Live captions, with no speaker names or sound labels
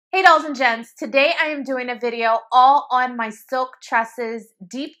Hey dolls and gents, today I am doing a video all on my Silk Tresses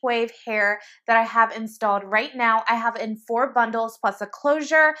Deep Wave hair that I have installed right now. I have in 4 bundles plus a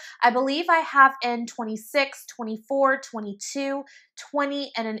closure. I believe I have in 26, 24, 22,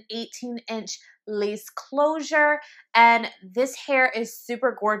 20, and an 18-inch lace closure. And this hair is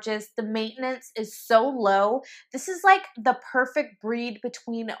super gorgeous. The maintenance is so low. This is like the perfect breed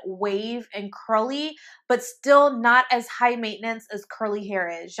between wave and curly, but still not as high maintenance as curly hair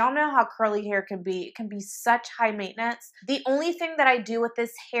is. Y'all know how curly hair can be. It can be such high maintenance. The only thing that I do with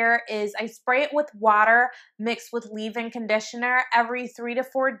this hair is I spray it with water mixed with leave-in conditioner every 3 to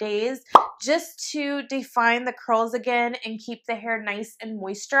 4 days just to define the curls again and keep the hair nice and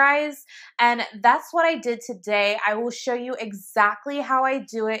moisturized. And that's what I did today. I will show you exactly how I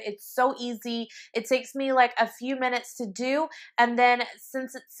do it. It's so easy. It takes me like a few minutes to do. And then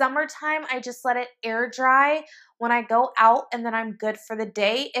since it's summertime, I just let it air dry when I go out, and then I'm good for the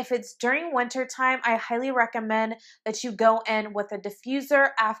day. If it's during winter time, I highly recommend that you go in with a diffuser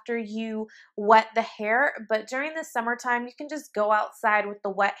after you wet the hair. But during the summertime, you can just go outside with the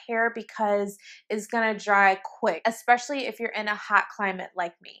wet hair because it's gonna dry quick, especially if you're in a hot climate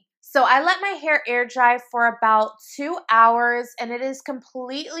like me. So I let my hair air dry for about 2 hours and it is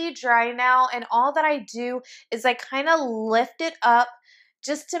completely dry now, and all that I do is I kind of lift it up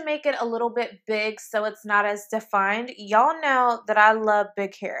just to make it a little bit big so it's not as defined. Y'all know that I love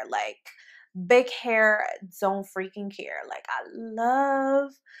big hair. Like, big hair don't freaking care. Like, I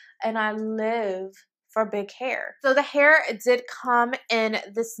love and I live for big hair. So the hair did come in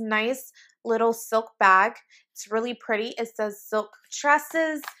this nice little silk bag. It's really pretty. It says Silk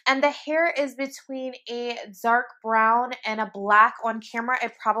Tresses, and the hair is between a dark brown and a black. On camera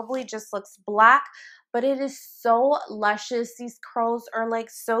it probably just looks black, but it is so luscious. These curls are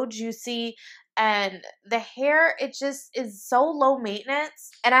like so juicy, and the hair, it just is so low maintenance,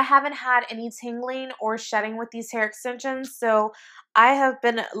 and I haven't had any tingling or shedding with these hair extensions, so I have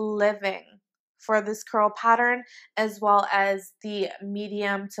been living for this curl pattern as well as the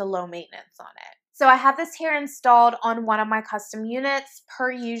medium to low maintenance on it. So I have this hair installed on one of my custom units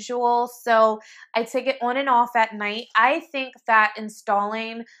per usual. So I take it on and off at night. I think that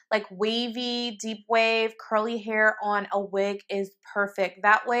installing like wavy, deep wave, curly hair on a wig is perfect.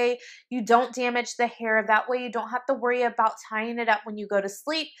 That way you don't damage the hair. That way you don't have to worry about tying it up when you go to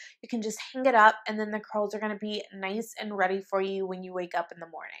sleep. You can just hang it up and then the curls are going to be nice and ready for you when you wake up in the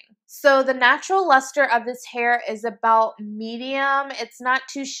morning. So the natural luster of this hair is about medium. It's not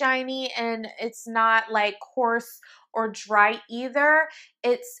too shiny and it's not like coarse or dry either.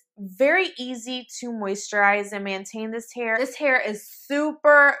 It's very easy to moisturize and maintain this hair. This hair is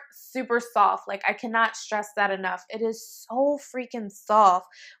super, super soft. Like, I cannot stress that enough. It is so freaking soft,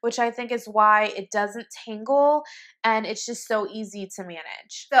 which I think is why it doesn't tangle and it's just so easy to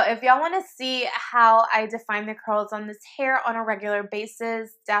manage. So if y'all want to see how I define the curls on this hair on a regular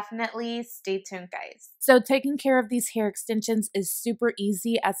basis, definitely stay tuned, guys. So taking care of these hair extensions is super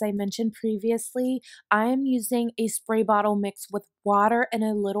easy. As I mentioned previously, I am using a spray bottle mixed with water and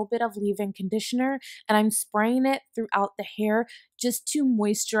a little bit of leave-in conditioner, and I'm spraying it throughout the hair just to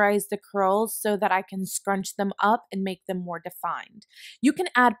moisturize the curls so that I can scrunch them up and make them more defined. You can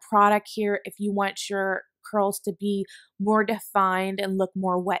add product here if you want your curls to be more defined and look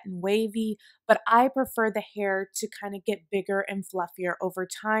more wet and wavy, but I prefer the hair to kind of get bigger and fluffier over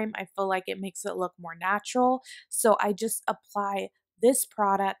time. I feel like it makes it look more natural, so I just apply this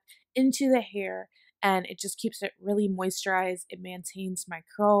product into the hair and it just keeps it really moisturized. It maintains my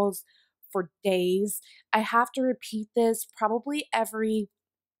curls for days. I have to repeat this probably every,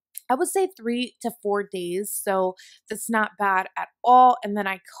 I would say 3 to 4 days, so that's not bad at all. And then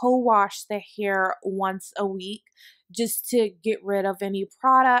I co-wash the hair once a week just to get rid of any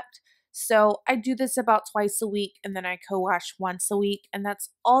product. So I do this about twice a week, and then I co-wash once a week, and that's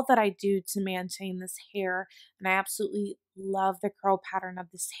all that I do to maintain this hair. And I absolutely love the curl pattern of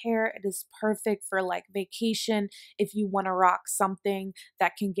this hair. It is perfect for like vacation if you want to rock something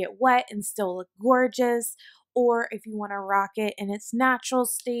that can get wet and still look gorgeous, or if you want to rock it in its natural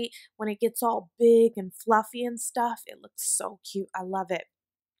state when it gets all big and fluffy and stuff. It looks so cute. I love it.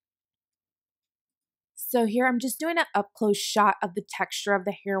 So here I'm just doing an up close shot of the texture of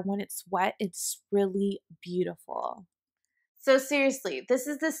the hair when it's wet. It's really beautiful. So seriously, this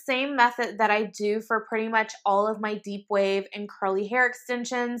is the same method that I do for pretty much all of my deep wave and curly hair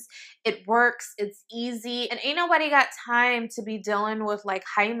extensions. It works, it's easy, and ain't nobody got time to be dealing with like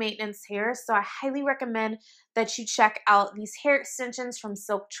high maintenance hair, so I highly recommend that you check out these hair extensions from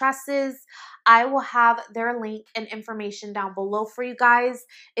Silk Tresses. I will have their link and information down below for you guys.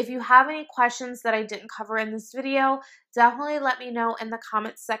 If you have any questions that I didn't cover in this video, definitely let me know in the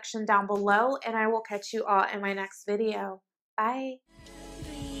comments section down below, and I will catch you all in my next video. Bye.